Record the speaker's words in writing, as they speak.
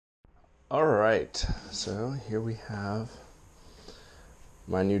Alright, so here we have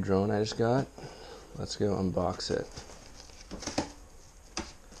my new drone I just got. Let's go unbox it.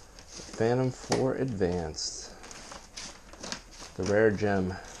 Phantom 4 Advanced. The rare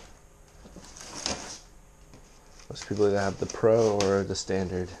gem. Most people either have the Pro or the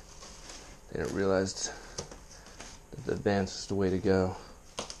Standard. They didn't realize that the Advanced is the way to go.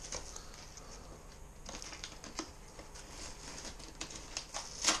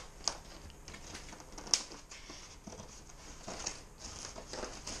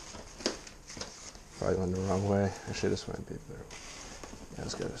 Probably went the wrong way. Actually, this might be better. Yeah,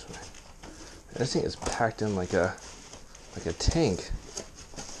 let's go this way. This thing is packed in like a tank.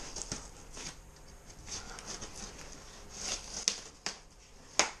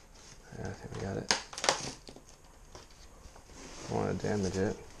 Yeah, I think we got it. Don't want to damage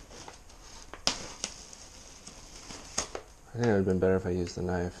it. I think it would have been better if I used the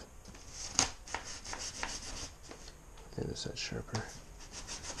knife. I think this is sharper.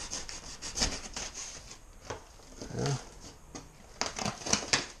 Yeah.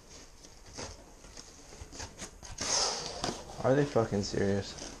 Are they fucking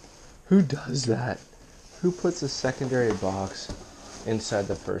serious? Who does that? Who puts a secondary box inside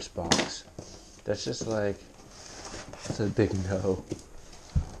the first box? That's just like, that's a big no.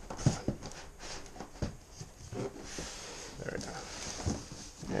 There we go.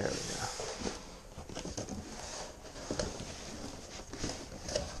 There we go.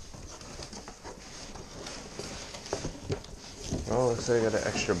 Oh, looks like I got an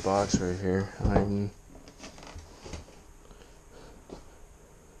extra box right here.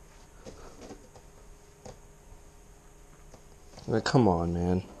 Like, come on,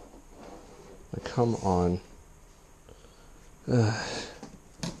 man. Like, come on. They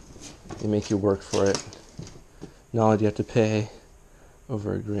make you work for it. Not only do you have to pay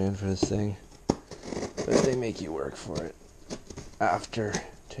over $1,000 for this thing, but they make you work for it after,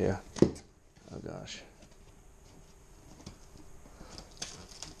 too. Oh, gosh.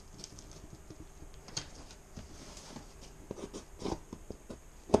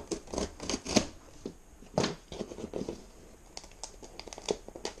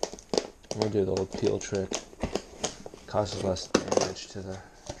 I'm going to do the little peel trick. Causes less damage to the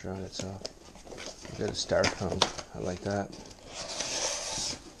drone itself. Get a styrofoam. I like that.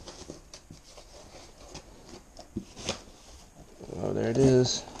 Oh, there it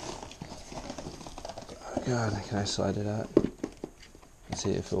is. Oh, God, can I slide it out? Let's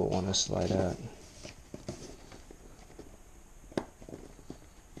see if it will want to slide out.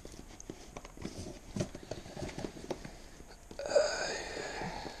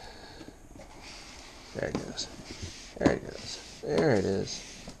 There it goes. There it goes. There it is.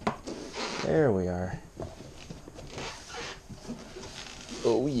 There we are.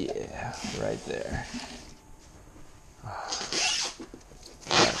 Oh yeah, right there.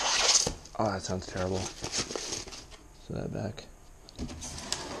 Oh, that sounds terrible. So that back.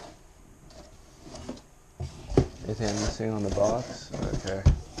 Anything I'm missing on the box? Okay.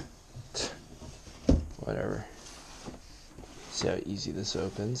 Whatever. See how easy this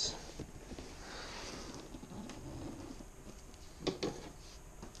opens.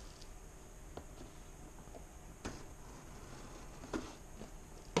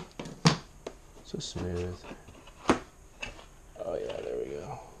 So smooth. Oh yeah, there we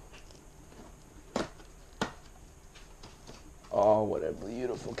go. Oh, what a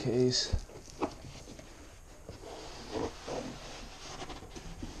beautiful case.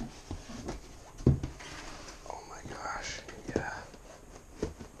 Oh my gosh, yeah.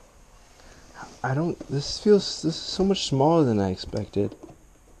 This is so much smaller than I expected.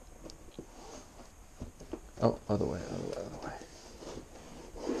 Oh, other way, other way, other way.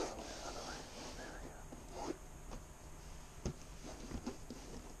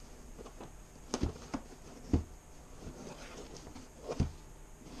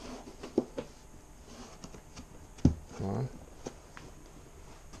 Come on.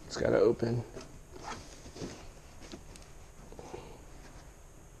 It's gotta open.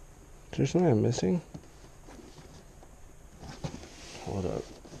 Is there something I'm missing? Hold up.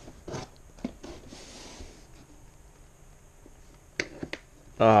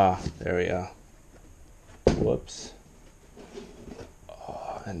 Ah, there we go. Whoops.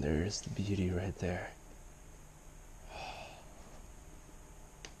 Oh, and there's the beauty right there.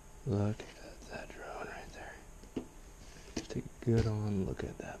 Look at that drone right there. Just take a good on look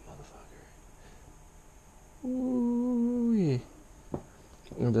at that motherfucker. Ooh.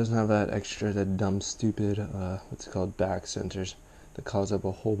 It doesn't have that dumb, stupid, what's it called, back sensors that cause up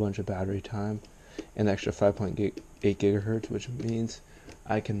a whole bunch of battery time, and the extra 5.8 gigahertz, which means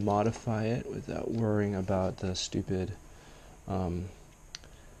I can modify it without worrying about the stupid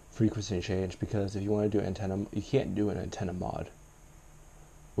frequency change, because if you want to do antenna, you can't do an antenna mod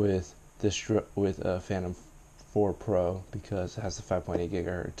with this with a Phantom 4 Pro because it has the 5.8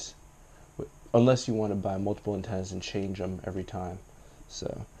 gigahertz, unless you want to buy multiple antennas and change them every time.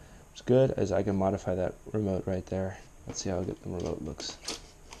 So what's good is I can modify that remote right there. Let's see how good the remote looks.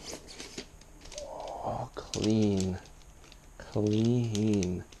 Oh, clean.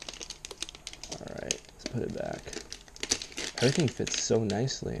 Clean. Alright, let's put it back. Everything fits so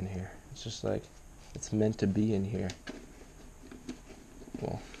nicely in here. It's just like it's meant to be in here.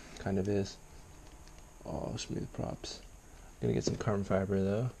 Well, kind of is. Oh, smooth props. Gonna get some carbon fiber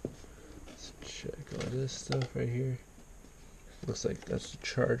though. Let's check all this stuff right here. Looks like that's the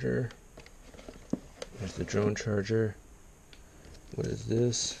charger. There's the drone charger. What is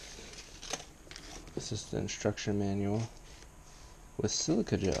this? This is the instruction manual with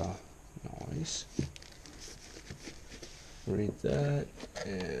silica gel. Nice. Read that.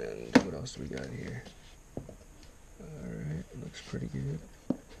 And what else do we got here? Alright, looks pretty good.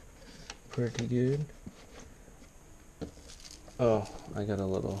 Pretty good. Oh, I got a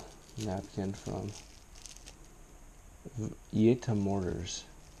little napkin from Yeta Mortars.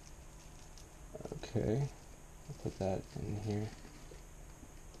 Okay, I'll put that in here.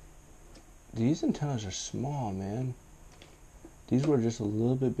 These antennas are small, man. These were just a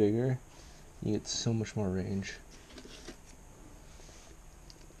little bit bigger. You get so much more range.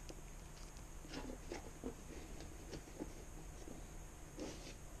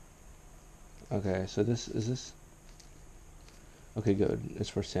 Okay, so this is this. Okay, good. It's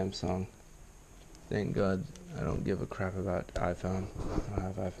for Samsung. Thank God I don't give a crap about iPhone. I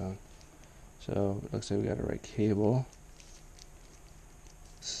don't have iPhone. So it looks like we got the right cable.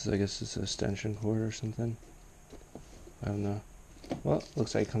 This is, I guess it's an extension cord or something. I don't know. Well,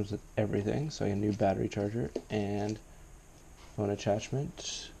 looks like it comes with everything. So I got a new battery charger and phone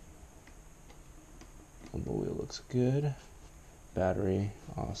attachment. The wheel looks good. Battery,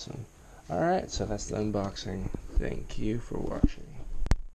 awesome. Alright, so that's the unboxing. Thank you for watching.